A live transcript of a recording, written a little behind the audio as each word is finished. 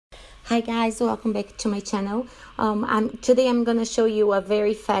Hi guys, welcome back to my channel. Today I'm gonna show you a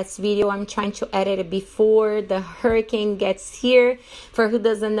very fast video. I'm trying to edit it before the hurricane gets here. For who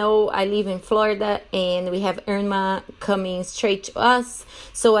doesn't know, I live in Florida and we have Irma coming straight to us.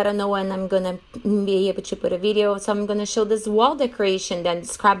 So I don't know when I'm gonna be able to put a video. So I'm gonna show this wall decoration, then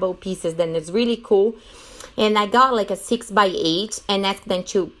Scrabble pieces, then it's really cool. And I got like a 6x8 and asked them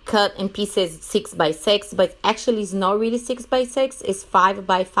to cut in pieces 6x6, but actually it's not really 6x6, it's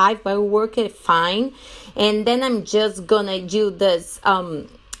 5x5, but I work it fine. And then I'm just gonna do this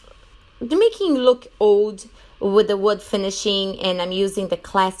making look old with the wood finishing, and I'm using the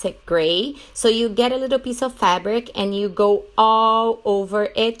classic gray. So you get a little piece of fabric and you go all over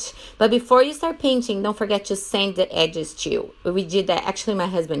it, but before you start painting, don't forget to sand the edges too. We did that, actually my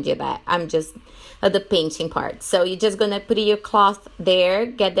husband did that. I'm just the painting part. So you're just gonna put your cloth there,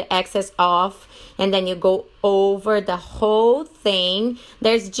 get the excess off, and then you go over the whole thing.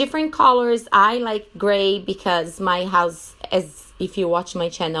 There's different colors. I like gray because my house, as if you watch my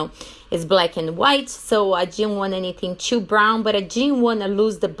channel, is black and white, so I didn't want anything too brown, but I didn't want to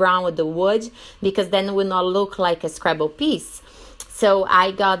lose the brown with the wood because then it will not look like a Scrabble piece. So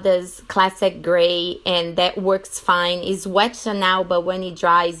I got this classic gray and that works fine. It's wet now, but when it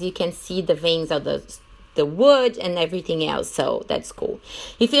dries you can see the veins of the wood and everything else, so that's cool.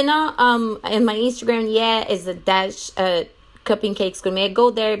 If you're not in my Instagram yet, is a dash cupncakesgourmet.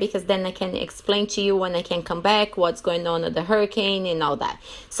 Go there because then I can explain to you when I can come back what's going on with the hurricane and all that.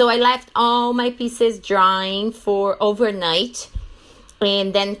 So I left all my pieces drying for overnight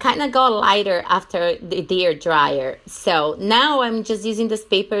and then kind of got lighter after the air dryer. So now I'm just using this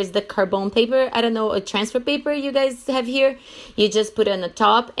paper. It's the carbon paper. I don't know, a transfer paper you guys have here. You just put it on the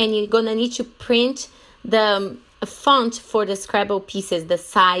top and you're gonna need to print the font for the Scrabble pieces, the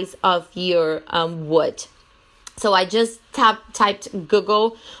size of your wood. So I just typed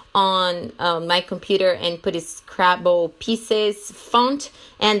Google on my computer and put a Scrabble pieces font,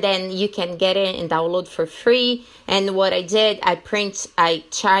 and then you can get it and download for free. And what I did, I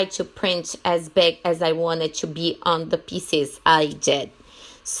tried to print as big as I wanted to be on the pieces I did.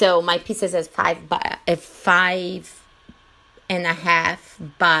 So my pieces is 5.5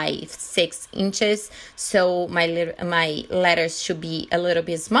 by 6 inches, so my letters should be a little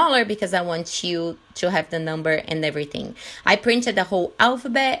bit smaller because I want you to have the number and everything. I printed the whole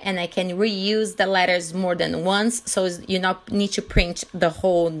alphabet and I can reuse the letters more than once, so you not need to print the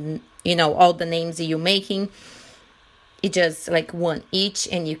whole, all the names that you're making. It's just like one each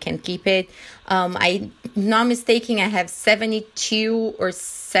and you can keep it. I'm not mistaken, I have 72 or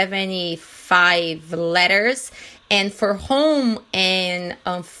 75 letters. And for home and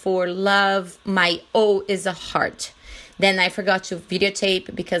for love, my O is a heart. Then I forgot to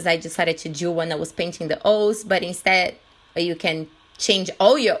videotape because I decided to do when I was painting the O's. But instead, you can change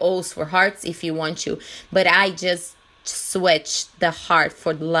all your O's for hearts if you want to. But I just switched the heart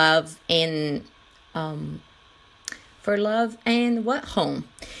for love and home.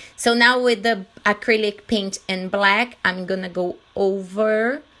 So now with the acrylic paint in black, I'm gonna go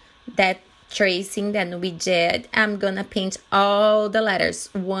over that tracing that we did. I'm gonna paint all the letters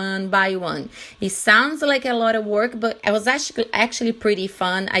one by one. It sounds like a lot of work, but it was actually pretty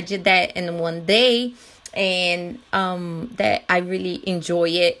fun. I did that in one day and that I really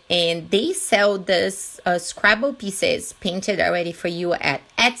enjoy it. And they sell this Scrabble pieces painted already for you at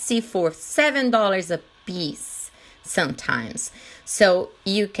Etsy for $7 a piece sometimes. So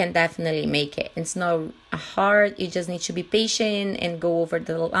you can definitely make it. It's not hard. You just need to be patient and go over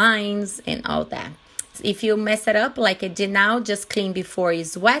the lines and all that. If you mess it up like I did now, just clean before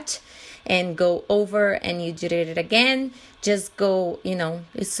it's wet and go over and you did it again. Just go,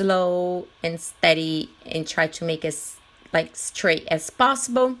 slow and steady and try to make it like straight as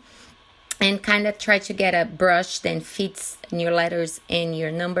possible. And kind of try to get a brush that fits your letters and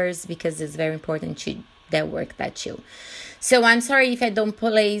your numbers because it's very important to that work that too. So I'm sorry if I don't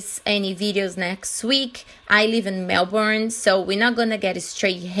place any videos next week. I live in Melbourne, so we're not gonna get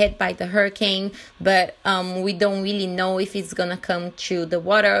straight hit by the hurricane, but we don't really know if it's gonna come through the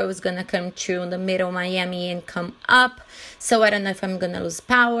water or it's gonna come through the middle of Miami and come up. So I don't know if I'm gonna lose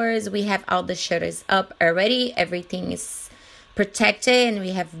powers. We have all the shutters up already. Everything is protected and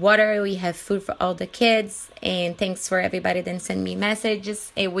we have water, we have food for all the kids, and thanks for everybody that sent me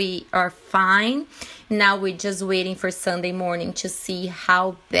messages, and we are fine. Now we're just waiting for Sunday morning to see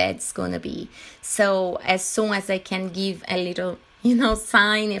how bad it's gonna be. So as soon as I can give a little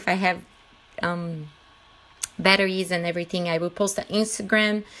sign, if I have batteries and everything, I will post on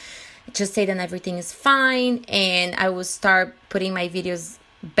Instagram to say that everything is fine, and I will start putting my videos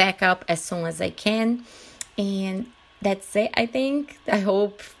back up as soon as I can. And that's it, I think. I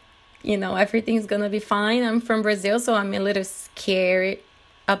hope you know, everything's gonna be fine. I'm from Brazil, so I'm a little scared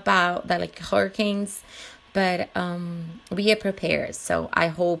about that, like hurricanes, but we are prepared. So I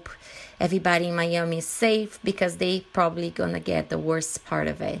hope everybody in Miami is safe, because they probably gonna get the worst part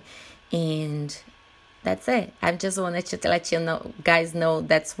of it. And that's it. I just wanted to let you know, guys, know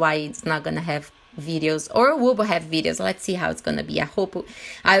that's why it's not gonna have videos, or we will have videos. Let's see how it's gonna be. I hope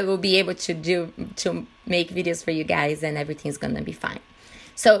I will be able to make videos for you guys, and everything's gonna be fine.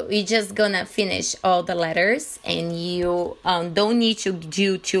 So we're just gonna finish all the letters, and you don't need to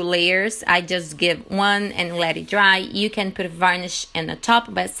do 2 layers. I just give one and let it dry. You can put varnish in the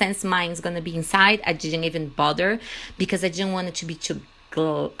top, but since mine's gonna be inside, I didn't even bother, because I didn't want it to be too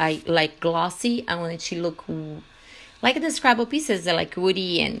glossy. I wanted to look like the Scrabble pieces are like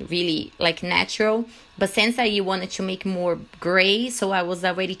woody and really like natural. But since I wanted to make more gray, so I was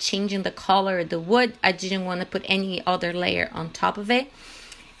already changing the color of the wood, I didn't want to put any other layer on top of it.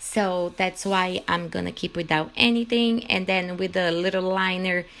 So that's why I'm gonna keep without anything. And then with a little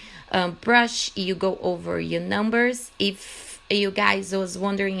liner brush, you go over your numbers. If you guys was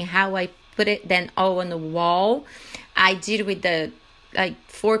wondering how I put it then all on the wall, I did with the like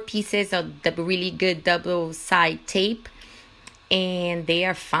 4 pieces of the really good double side tape, and they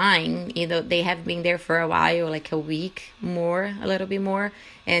are fine. You know, they have been there for a while, like a week more, a little bit more,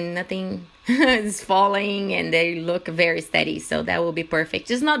 and nothing is falling, and they look very steady. So that will be perfect.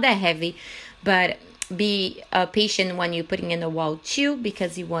 It's not that heavy, but be patient when you're putting in the wall too,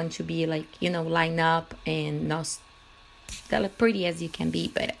 because you want to be like, you know, line up and not that pretty as you can be.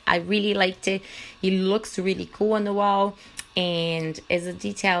 But I really liked it. It looks really cool on the wall, and as a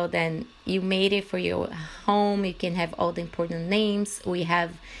detail, then you made it for your home. You can have all the important names. We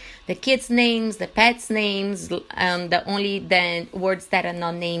have the kids' names, the pets' names. The only then words that are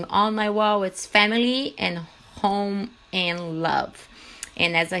not named on my wall, it's family and home and love.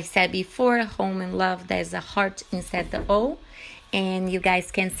 And as I said before, home and love, there's a heart instead of the O, and you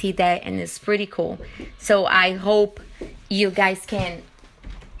guys can see that, and it's pretty cool. So I hope you guys can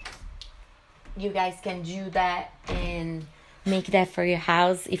do that and make that for your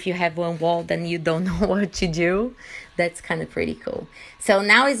house. If you have one wall then you don't know what to do, that's kind of pretty cool. So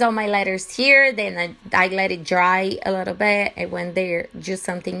now is all my letters here. Then I let it dry a little bit. I went there, do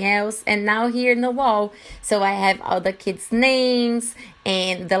something else, and now here in the wall, so I have all the kids' names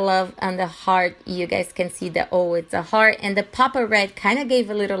and the love and the heart. You guys can see the O, it's a heart, and the Papa Red kind of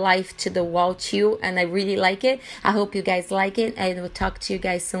gave a little life to the wall too, and I really like it. I hope you guys like it. I will talk to you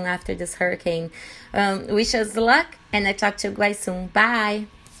guys soon after this hurricane. Wish us luck, and I talk to you guys soon. Bye.